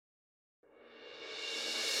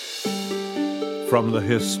From the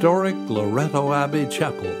historic Loretto Abbey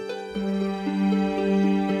Chapel,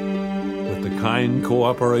 with the kind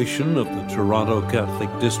cooperation of the Toronto Catholic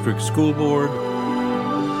District School Board,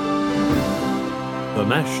 the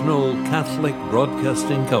National Catholic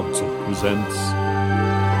Broadcasting Council presents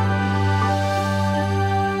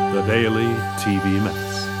the Daily TV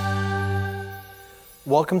Mass.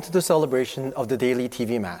 Welcome to the celebration of the Daily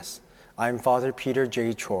TV Mass. I'm Father Peter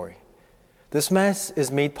Jae Choi. This Mass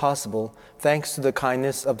is made possible thanks to the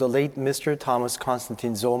kindness of the late Mr. Thomas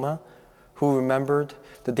Constantine Zoma, who remembered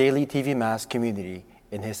the Daily TV Mass community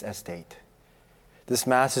in his estate. This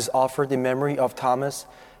Mass is offered in memory of Thomas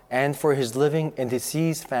and for his living and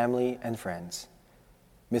deceased family and friends.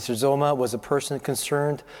 Mr. Zoma was a person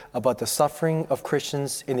concerned about the suffering of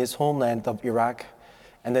Christians in his homeland of Iraq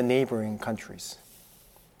and the neighboring countries.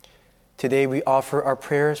 Today we offer our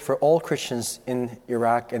prayers for all Christians in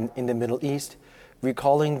Iraq and in the Middle East,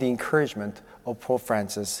 recalling the encouragement of Pope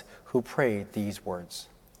Francis, who prayed these words.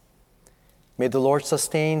 May the Lord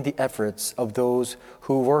sustain the efforts of those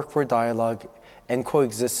who work for dialogue and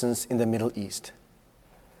coexistence in the Middle East,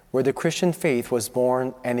 where the Christian faith was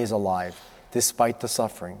born and is alive, despite the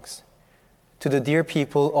sufferings. To the dear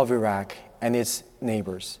people of Iraq and its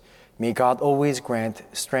neighbors, may God always grant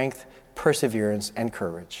strength, perseverance, and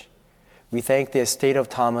courage. We thank the estate of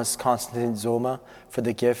Thomas Constantine Zoma for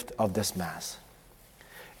the gift of this Mass.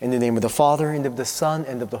 In the name of the Father, and of the Son,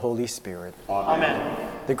 and of the Holy Spirit. Amen.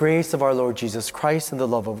 The grace of our Lord Jesus Christ, and the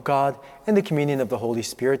love of God, and the communion of the Holy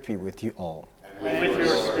Spirit be with you all. And with your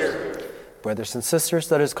spirit. Brothers and sisters,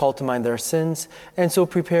 let us call to mind our sins, and so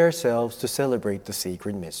prepare ourselves to celebrate the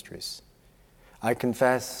sacred mysteries. I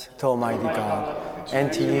confess to Almighty God, and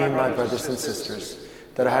to you, my brothers and sisters,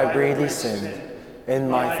 that I have greatly sinned, in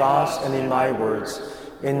my thoughts and in my words,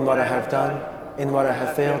 in what I have done, in what I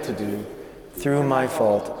have failed to do, through my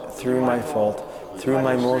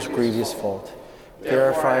most grievous fault.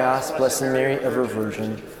 Therefore I ask Blessed Mary, ever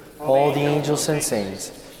Virgin, all the angels and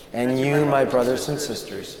saints, and you, my brothers and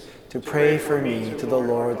sisters, to pray for me to the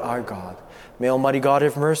Lord our God. May Almighty God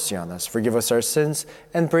have mercy on us, forgive us our sins,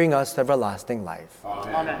 and bring us to everlasting life.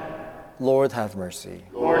 Amen. Lord, have mercy.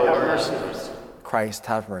 Lord, have mercy. Christ,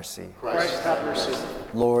 have mercy. Christ, have mercy.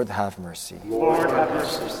 Lord, have mercy. Lord, have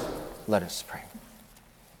mercy. Let us pray.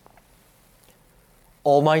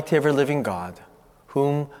 Almighty ever-living God,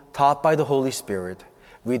 whom, taught by the Holy Spirit,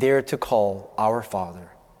 we dare to call our Father,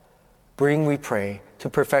 bring, we pray, to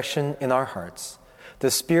perfection in our hearts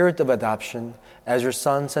the spirit of adoption as your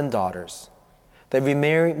sons and daughters, that we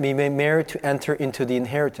may merit to enter into the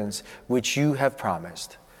inheritance which you have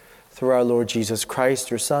promised. Through our Lord Jesus Christ,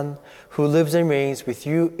 your Son, who lives and reigns with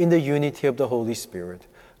you in the unity of the Holy Spirit,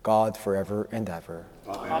 God forever and ever.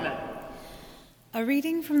 Amen. A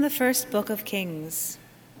reading from the first book of Kings.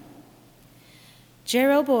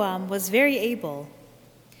 Jeroboam was very able,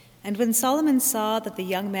 and when Solomon saw that the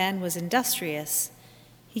young man was industrious,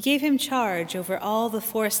 he gave him charge over all the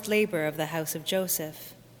forced labor of the house of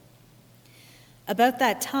Joseph. About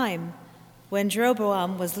that time, when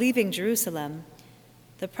Jeroboam was leaving Jerusalem,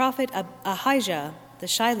 the prophet Ahijah, the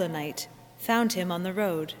Shilonite, found him on the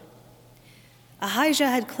road. Ahijah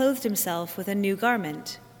had clothed himself with a new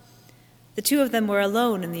garment. The two of them were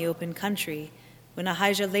alone in the open country when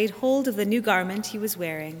Ahijah laid hold of the new garment he was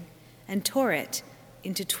wearing and tore it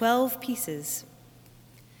into 12 pieces.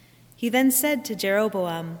 He then said to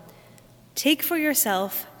Jeroboam, "Take for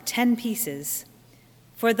yourself 10 pieces,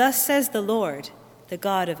 for thus says the Lord, the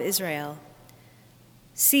God of Israel.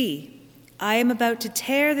 See, I am about to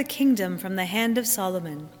tear the kingdom from the hand of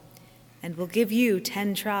Solomon, and will give you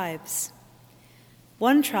 10 tribes.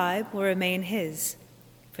 1 tribe will remain his,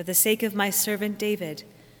 for the sake of my servant David,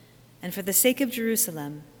 and for the sake of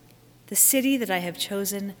Jerusalem, the city that I have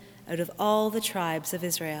chosen out of all the tribes of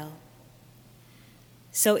Israel."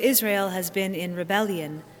 So Israel has been in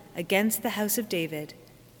rebellion against the house of David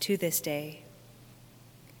to this day.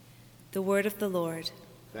 The word of the Lord.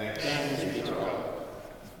 Thanks be to God.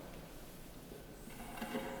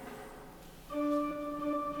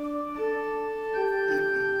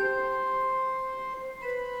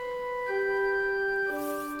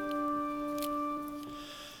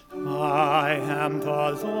 I am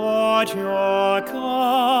the Lord your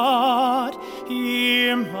God,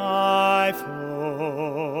 hear my voice.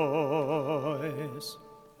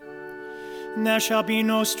 There shall be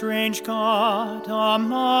no strange God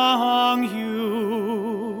among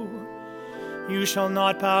you. You shall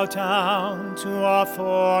not bow down to a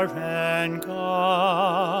foreign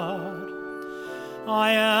God.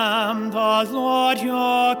 I am the Lord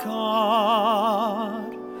your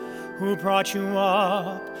God, who brought you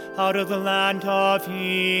up out of the land of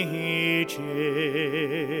Egypt.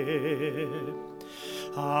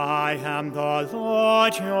 I am the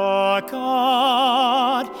Lord your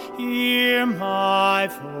God, hear my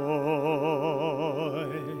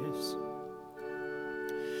voice.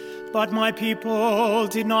 But my people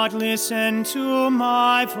did not listen to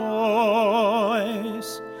my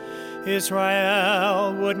voice.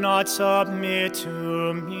 Israel would not submit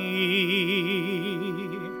to me.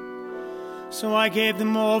 So I gave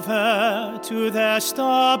them over to their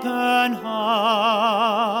stubborn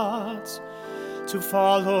hearts, to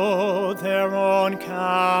follow their own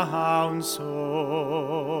counsels.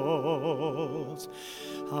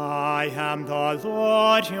 I am the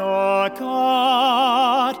Lord your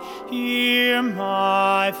God, hear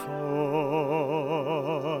my voice.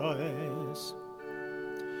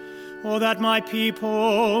 Oh, that my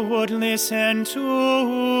people would listen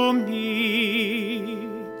to me,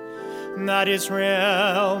 that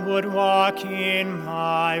Israel would walk in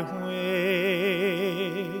my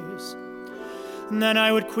ways. Then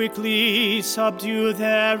I would quickly subdue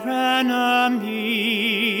their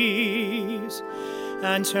enemies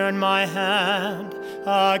and turn my hand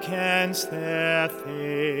against their face.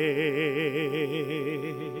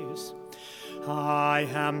 I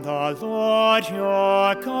am the Lord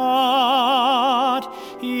your God,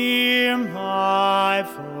 hear my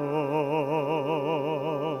voice.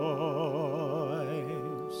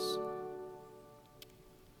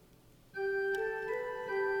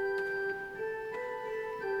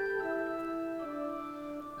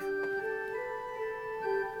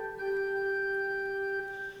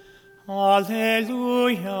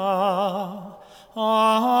 Alleluia,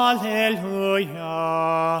 alleluia.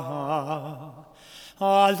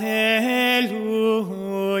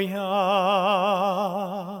 Alleluia,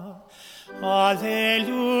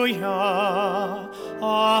 alleluia,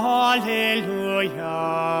 alleluia,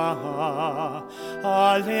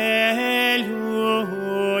 alleluia.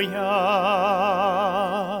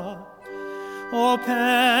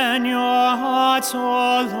 Open your hearts, O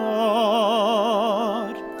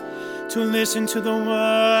Lord, to listen to the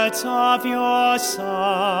words of your Son.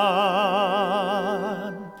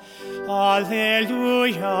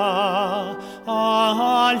 Alleluia,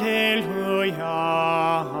 alleluia,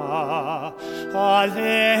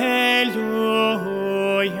 alleluia.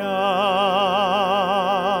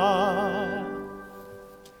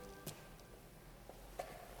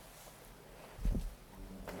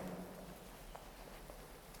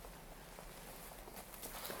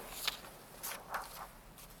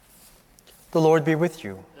 The Lord be with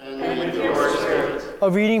you. And with your spirit. A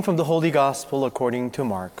reading from the Holy Gospel according to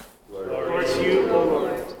Mark. Glory to you, O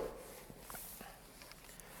Lord.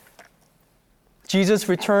 Jesus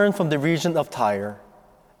returned from the region of Tyre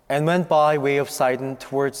and went by way of Sidon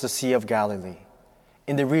towards the Sea of Galilee,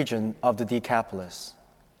 in the region of the Decapolis.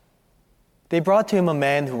 They brought to him a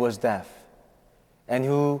man who was deaf and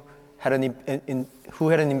who had an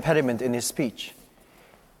impediment in his speech,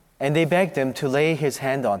 and they begged him to lay his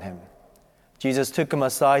hand on him. Jesus took him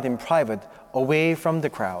aside in private, away from the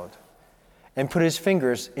crowd, and put his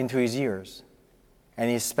fingers into his ears,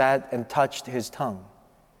 and he spat and touched his tongue.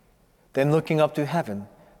 Then looking up to heaven,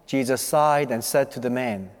 Jesus sighed and said to the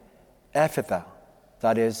man, "Ephphatha,"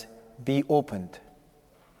 that is, be opened.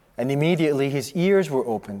 And immediately his ears were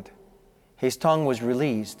opened, his tongue was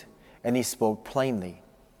released, and he spoke plainly.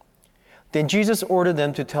 Then Jesus ordered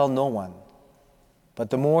them to tell no one.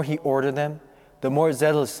 But the more he ordered them, the more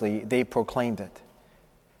zealously they proclaimed it.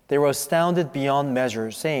 They were astounded beyond measure,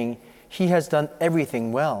 saying, "He has done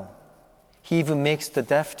everything well. He even makes the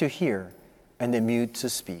deaf to hear and the mute to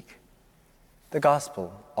speak." The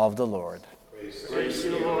Gospel of the Lord. Praise to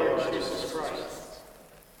you, Lord Jesus Christ.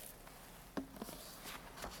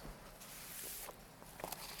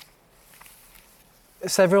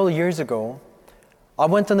 Several years ago, I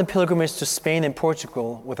went on a pilgrimage to Spain and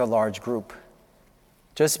Portugal with a large group.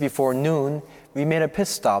 Just before noon, we made a pit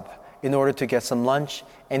stop in order to get some lunch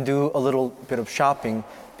and do a little bit of shopping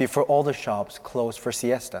before all the shops closed for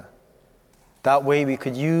siesta. That way we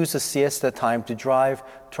could use the siesta time to drive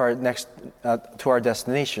to our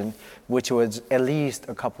destination, which was at least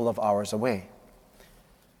a couple of hours away.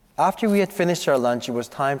 After we had finished our lunch, it was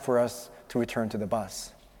time for us to return to the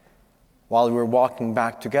bus. While we were walking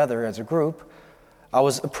back together as a group, I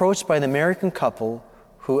was approached by an American couple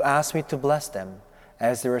who asked me to bless them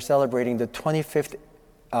as they were celebrating the 25th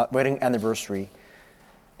wedding anniversary,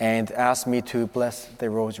 and asked me to bless their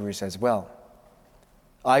rosaries as well.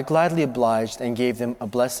 I gladly obliged and gave them a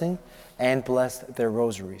blessing and blessed their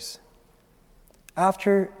rosaries.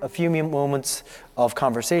 After a few moments of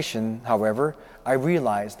conversation, however, I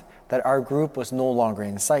realized that our group was no longer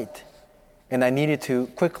in sight, and I needed to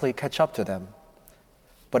quickly catch up to them.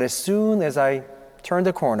 But as soon as I turned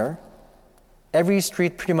the corner, every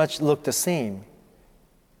street pretty much looked the same,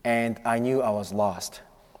 and I knew I was lost.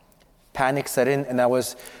 Panic set in, and I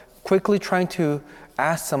was quickly trying to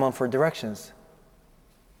ask someone for directions.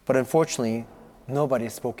 But unfortunately, nobody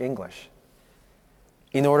spoke English.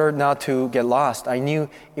 In order not to get lost, I knew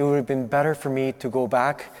it would have been better for me to go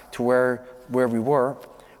back to where we were,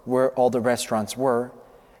 where all the restaurants were.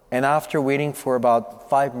 And after waiting for about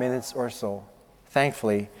 5 minutes or so,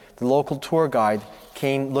 thankfully, the local tour guide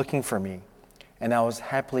came looking for me, and I was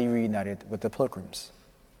happily reunited with the pilgrims.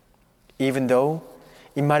 Even though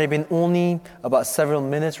it might have been only about several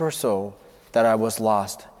minutes or so that I was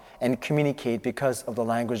lost and communicate because of the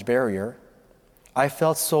language barrier, I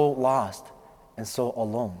felt so lost and so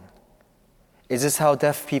alone. Is this how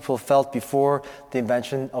deaf people felt before the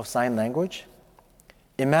invention of sign language?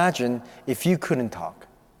 Imagine if you couldn't talk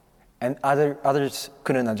and others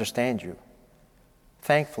couldn't understand you.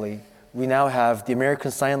 Thankfully, we now have the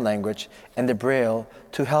American Sign Language and the Braille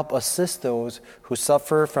to help assist those who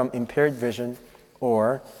suffer from impaired vision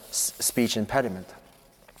or speech impediment.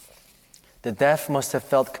 The deaf must have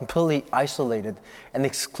felt completely isolated and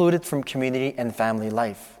excluded from community and family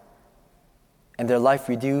life, and their life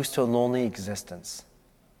reduced to a lonely existence.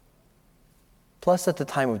 Plus, at the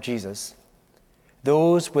time of Jesus,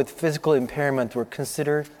 those with physical impairment were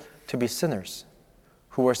considered to be sinners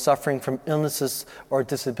who were suffering from illnesses or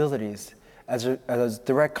disabilities as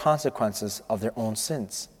direct consequences of their own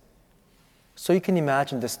sins. So you can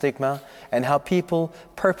imagine the stigma and how people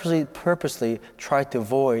purposely tried to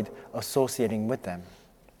avoid associating with them.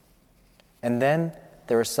 And then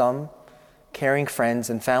there were some caring friends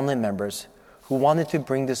and family members who wanted to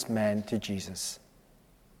bring this man to Jesus,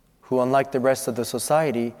 who, unlike the rest of the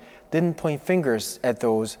society, didn't point fingers at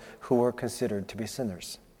those who were considered to be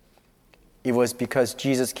sinners. It was because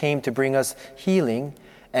Jesus came to bring us healing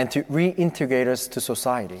and to reintegrate us to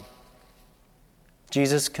society.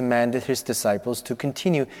 Jesus commanded his disciples to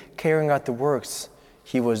continue carrying out the works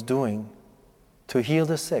he was doing, to heal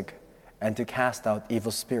the sick and to cast out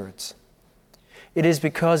evil spirits. It is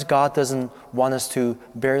because God doesn't want us to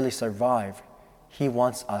barely survive. He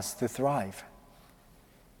wants us to thrive.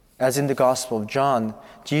 As in the Gospel of John,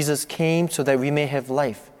 Jesus came so that we may have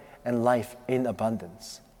life and life in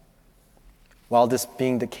abundance. While this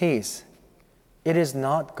being the case, it is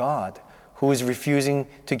not God who is refusing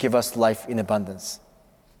to give us life in abundance.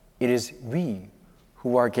 It is we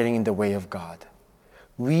who are getting in the way of God.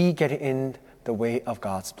 We get in the way of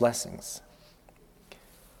God's blessings.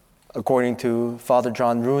 According to Father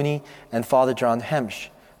John Rooney and Father John Hemsch,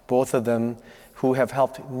 both of them who have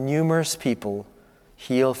helped numerous people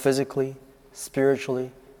heal physically,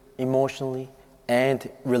 spiritually, emotionally, and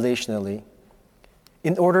relationally,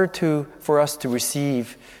 in order for us to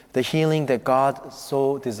receive the healing that God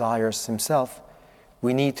so desires himself,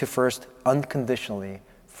 we need to first unconditionally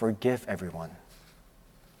forgive everyone.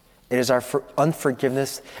 It is our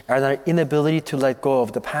unforgiveness and our inability to let go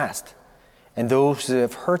of the past and those who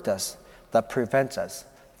have hurt us that prevents us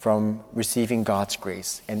from receiving God's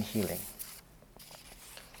grace and healing.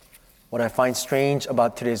 What I find strange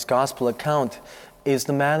about today's gospel account is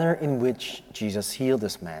the manner in which Jesus healed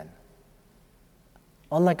this man.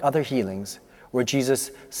 Unlike other healings, where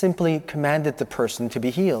Jesus simply commanded the person to be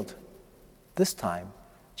healed, this time,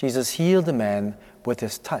 Jesus healed the man with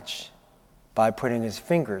his touch by putting his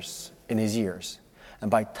fingers in his ears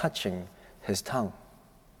and by touching his tongue.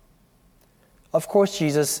 Of course,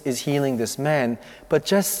 Jesus is healing this man, but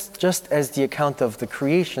just as the account of the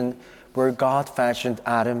creation, where God fashioned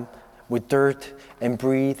Adam with dirt and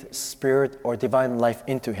breathed spirit or divine life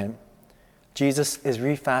into him, Jesus is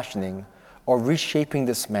refashioning or reshaping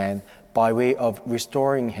this man by way of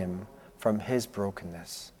restoring him from his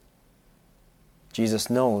brokenness. Jesus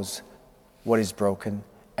knows what is broken,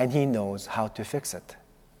 and he knows how to fix it.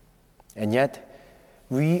 And yet,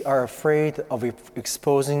 we are afraid of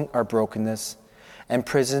exposing our brokenness and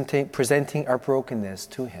presenting our brokenness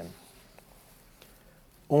to him.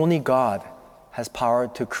 Only God has power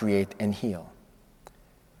to create and heal.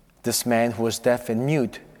 This man who was deaf and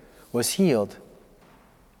mute was healed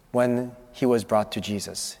when he was brought to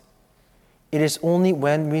Jesus. It is only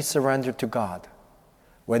when we surrender to God,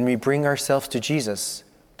 when we bring ourselves to Jesus,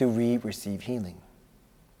 do we receive healing.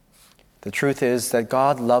 The truth is that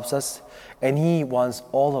God loves us and he wants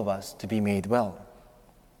all of us to be made well.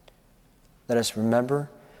 Let us remember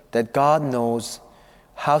that God knows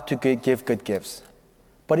how to give good gifts,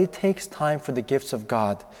 but it takes time for the gifts of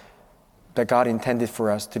God that God intended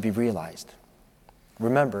for us to be realized.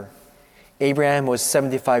 Remember, Abraham was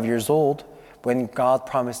 75 years old when God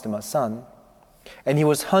promised him a son, and he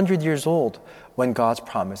was 100 years old when God's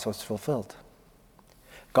promise was fulfilled.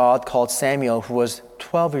 God called Samuel, who was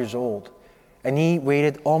 12 years old, and he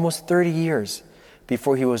waited almost 30 years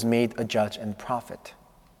before he was made a judge and prophet.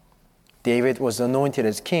 David was anointed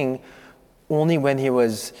as king only when he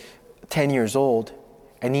was 10 years old,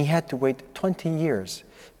 and he had to wait 20 years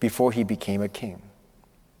before he became a king.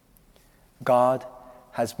 God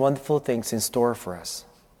has wonderful things in store for us,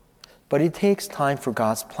 but it takes time for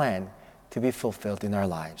God's plan to be fulfilled in our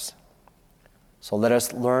lives. So let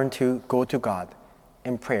us learn to go to God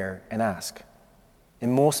in prayer and ask.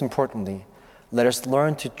 And most importantly, let us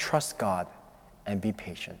learn to trust God and be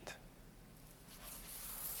patient.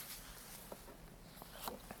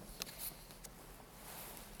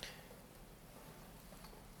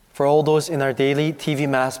 For all those in our daily TV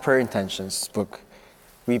Mass prayer intentions book,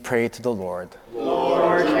 we pray to the Lord.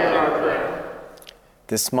 Lord, hear our prayer.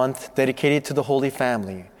 This month, dedicated to the Holy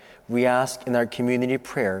Family, we ask in our community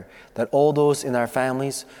prayer that all those in our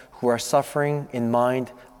families who are suffering in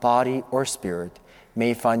mind, body, or spirit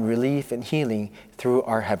may find relief and healing through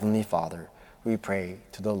our Heavenly Father. We pray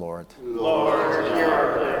to the Lord. Lord, hear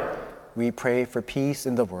our prayer. We pray for peace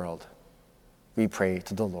in the world. We pray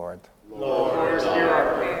to the Lord. Lord, hear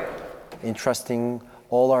our prayer. Entrusting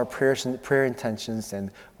all our prayers and prayer intentions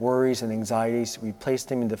and worries and anxieties, we place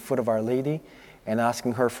them in the foot of Our Lady and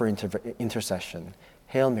asking her for intercession.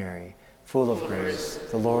 Hail Mary, full of grace,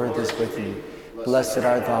 the Lord is with thee. Blessed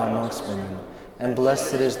art thou amongst women, and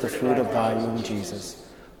blessed is the fruit of thy womb, Jesus.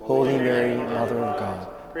 Holy Mary, Mother of God,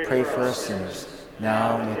 pray for us sinners,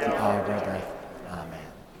 now and at the hour of our death. Amen.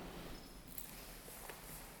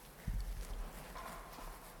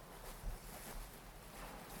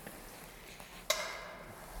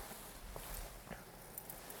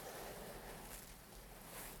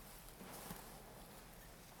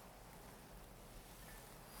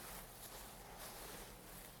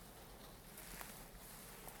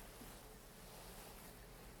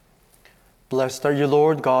 Blessed are you,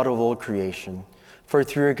 Lord, God of all creation. For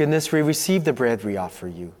through your goodness we receive the bread we offer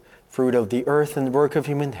you. Fruit of the earth and work of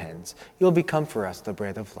human hands, you'll become for us the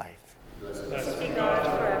bread of life. Blessed be God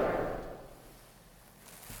forever.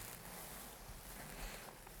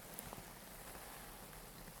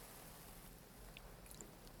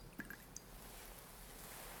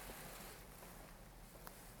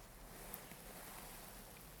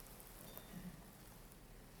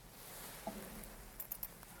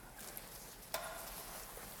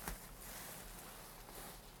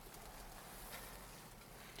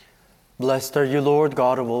 Blessed are you, Lord,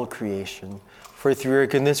 God of all creation. For through your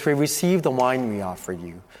goodness we receive the wine we offer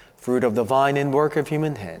you. Fruit of the vine and work of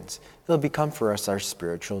human hands, it'll become for us our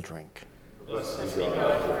spiritual drink. Blessed be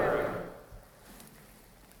God forever.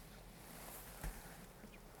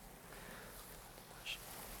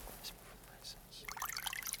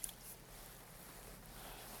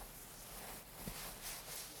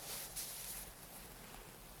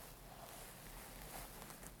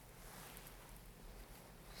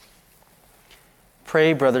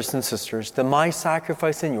 Pray, brothers and sisters, that my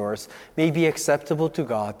sacrifice and yours may be acceptable to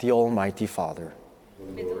God, the Almighty Father.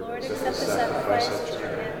 May the Lord accept the sacrifice at your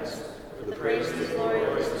hands, for the praise and glory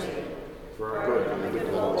of his name, for our good and the good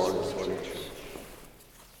of all his church.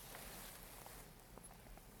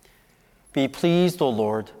 Be pleased, O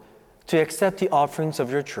Lord, to accept the offerings of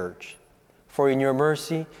your church, for in your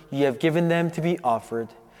mercy you have given them to be offered,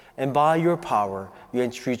 and by your power you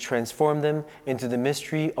entreat transform them into the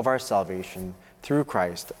mystery of our salvation, through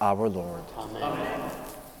Christ our Lord. Amen.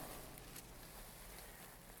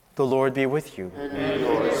 The Lord be with you. And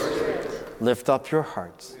your spirit. Lift up your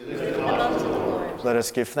hearts. Lift them up to the Lord. Let us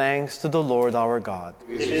give thanks to the Lord our God.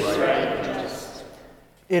 It is right and just.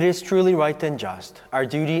 It is truly right and just, our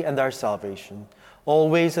duty and our salvation,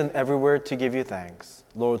 always and everywhere to give you thanks,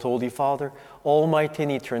 Lord, Holy Father, Almighty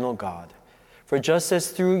and eternal God. For just as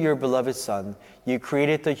through your beloved Son you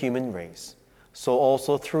created the human race, so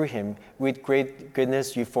also through him, with great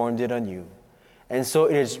goodness, you formed it anew. And so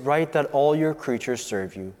it is right that all your creatures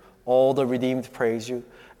serve you, all the redeemed praise you,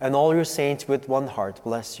 and all your saints with one heart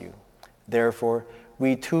bless you. Therefore,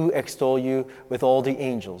 we too extol you with all the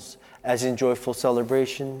angels, as in joyful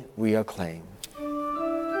celebration we acclaim.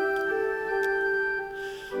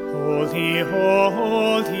 Holy,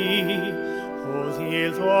 holy, holy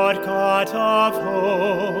Lord God of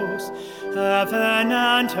hosts, heaven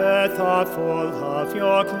and earth are full of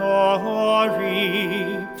your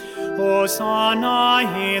glory. Hosanna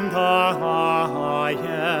in the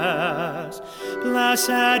highest.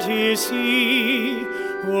 Blessed is he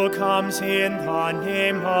who comes in the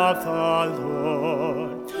name of the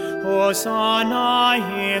Lord. Hosanna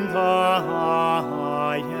in the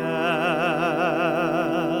highest.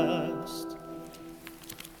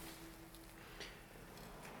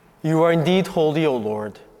 You are indeed holy, O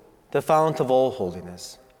Lord, the fount of all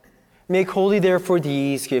holiness. Make holy, therefore,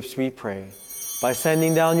 these gifts, we pray, by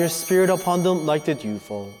sending down your Spirit upon them like the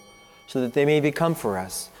dewfall, so that they may become for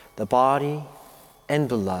us the body and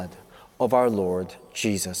blood of our Lord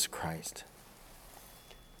Jesus Christ.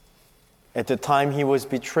 At the time he was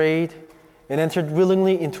betrayed and entered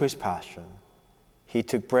willingly into his passion, he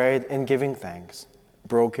took bread and giving thanks,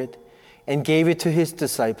 broke it, and gave it to his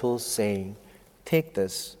disciples, saying, "Take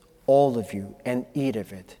this, all of you, and eat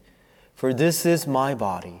of it, for this is my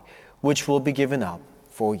body, which will be given up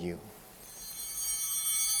for you."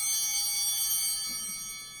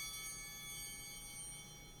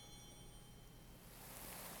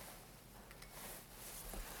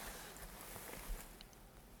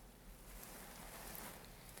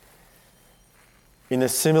 In a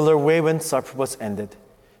similar way, when supper was ended,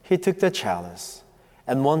 he took the chalice,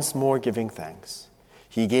 and once more giving thanks,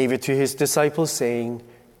 he gave it to his disciples, saying,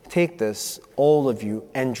 "Take this, all of you,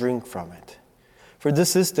 and drink from it. For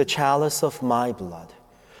this is the chalice of my blood,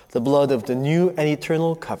 the blood of the new and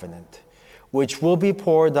eternal covenant, which will be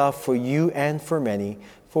poured out for you and for many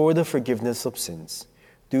for the forgiveness of sins.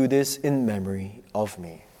 Do this in memory of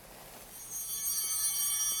me."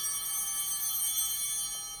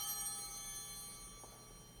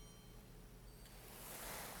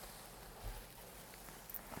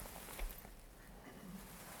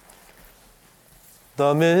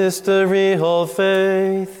 The mystery of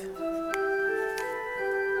faith.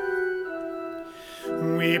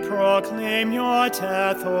 We proclaim your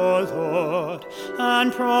death, O Lord,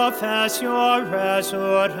 and profess your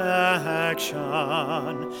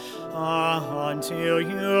resurrection until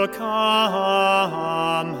you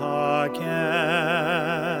come again.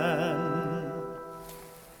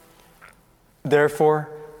 Therefore,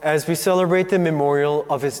 as we celebrate the memorial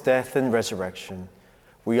of his death and resurrection,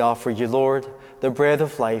 we offer you, Lord, the bread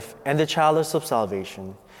of life and the chalice of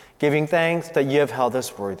salvation, giving thanks that you have held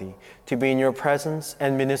us worthy to be in your presence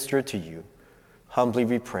and minister to you. Humbly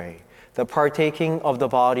we pray that, partaking of the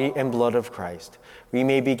body and blood of Christ, we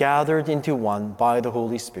may be gathered into one by the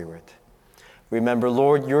Holy Spirit. Remember,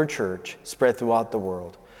 Lord, your church spread throughout the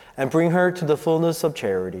world, and bring her to the fullness of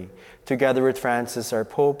charity, together with Francis our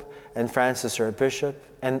Pope and Francis our Bishop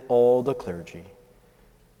and all the clergy.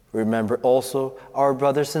 Remember also our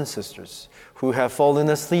brothers and sisters who have fallen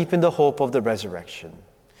asleep in the hope of the resurrection,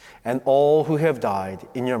 and all who have died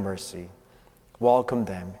in your mercy. Welcome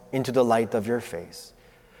them into the light of your face.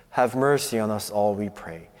 Have mercy on us all, we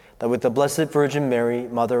pray, that with the Blessed Virgin Mary,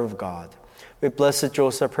 Mother of God, with Blessed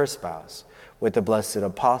Joseph, her spouse, with the blessed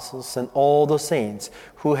apostles and all the saints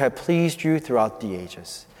who have pleased you throughout the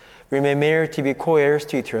ages, we may merit to be co-heirs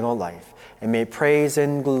to eternal life, and may praise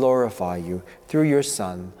and glorify you through your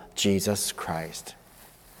Son, Jesus Christ.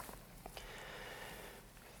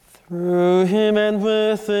 Through him and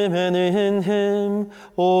with him and in him,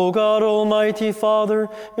 O God, Almighty Father,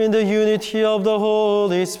 in the unity of the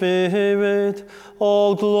Holy Spirit,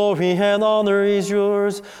 all glory and honor is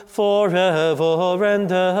yours forever and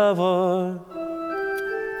ever.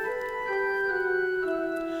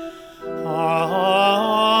 Amen.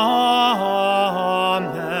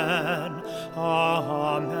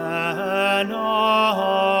 Amen. Amen.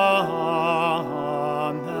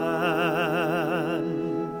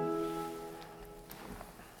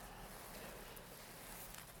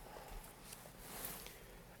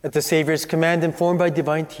 At the Savior's command, informed by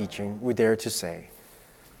divine teaching, we dare to say,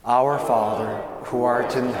 "Our Father, who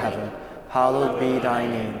art in heaven, hallowed be thy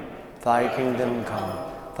name. Thy kingdom come,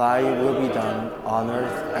 thy will be done on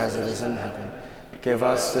earth as it is in heaven. Give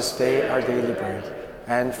us this day our daily bread,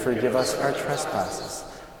 and forgive us our trespasses,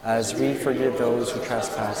 as we forgive those who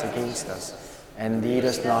trespass against us. And lead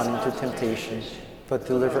us not into temptation, but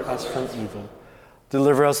deliver us from evil."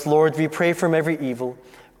 Deliver us, Lord, we pray, from every evil.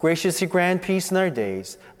 Graciously grant peace in our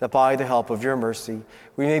days, that by the help of your mercy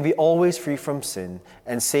we may be always free from sin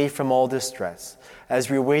and safe from all distress, as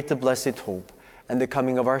we await the blessed hope and the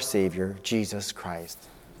coming of our Savior, Jesus Christ.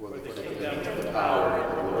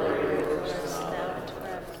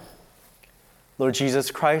 Lord Jesus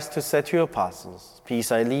Christ, who said to your apostles,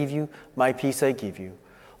 "Peace I leave you, my peace I give you,"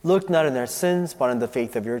 look not on our sins, but on the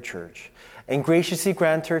faith of your church, and graciously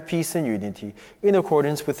grant her peace and unity in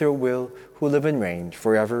accordance with your will, who live and reign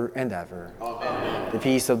forever and ever. Amen. The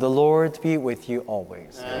peace of the Lord be with you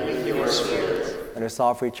always. And with your spirit. Let us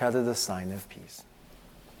offer each other the sign of peace.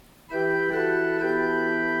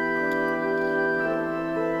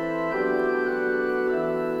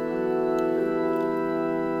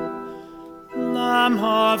 Lamb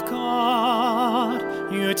of God,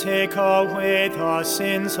 you take away the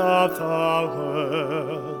sins of the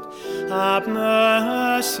world. Have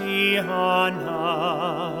mercy on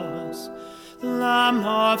us. Lamb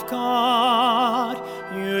of God,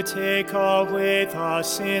 you take away the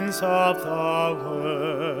sins of the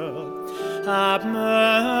world. Have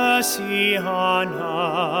mercy on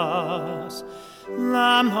us.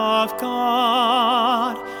 Lamb of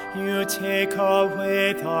God, you take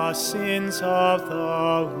away the sins of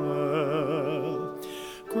the world.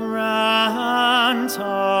 Grant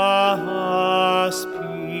us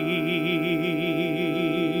peace.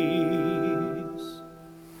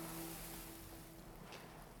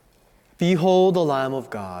 Behold the Lamb of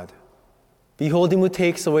God. Behold him who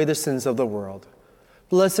takes away the sins of the world.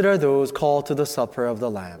 Blessed are those called to the supper of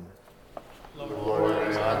the Lamb. Lord, I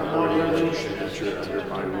am not worthy that you should enter under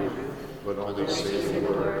my roof, but only say the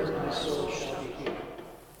word, and my soul shall be healed.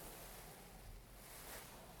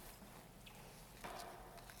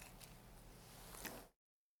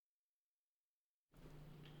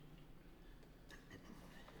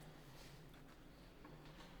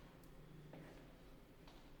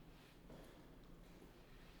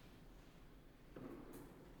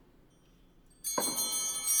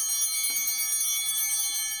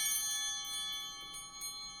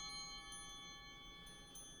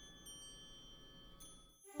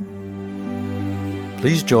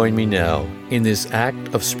 Please join me now in this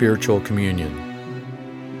act of spiritual communion.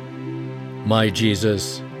 My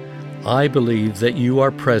Jesus, I believe that you are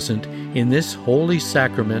present in this holy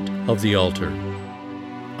sacrament of the altar.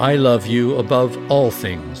 I love you above all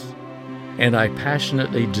things, and I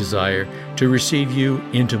passionately desire to receive you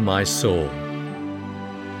into my soul.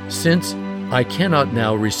 Since I cannot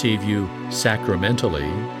now receive you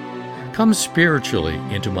sacramentally, come spiritually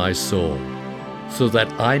into my soul, so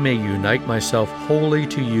that I may unite myself wholly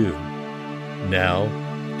to you, now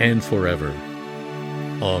and forever.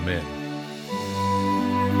 Amen.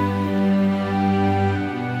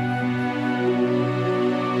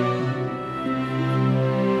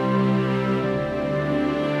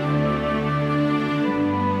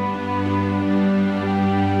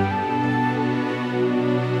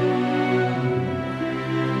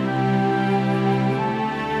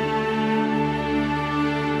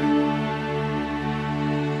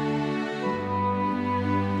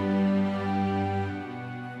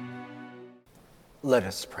 Let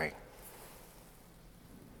us pray.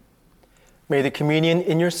 May the communion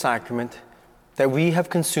in your sacrament that we have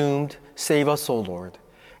consumed save us, O Lord,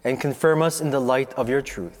 and confirm us in the light of your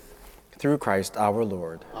truth. Through Christ our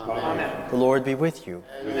Lord. Amen. The Lord be with you.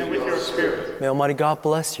 And with your spirit. May Almighty God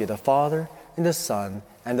bless you, the Father, and the Son,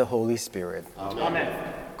 and the Holy Spirit.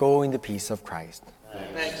 Amen. Go in the peace of Christ.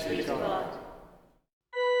 Thanks be to God.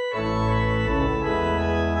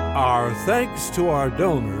 Our thanks to our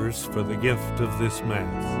donors for the gift of this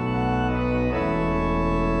Mass.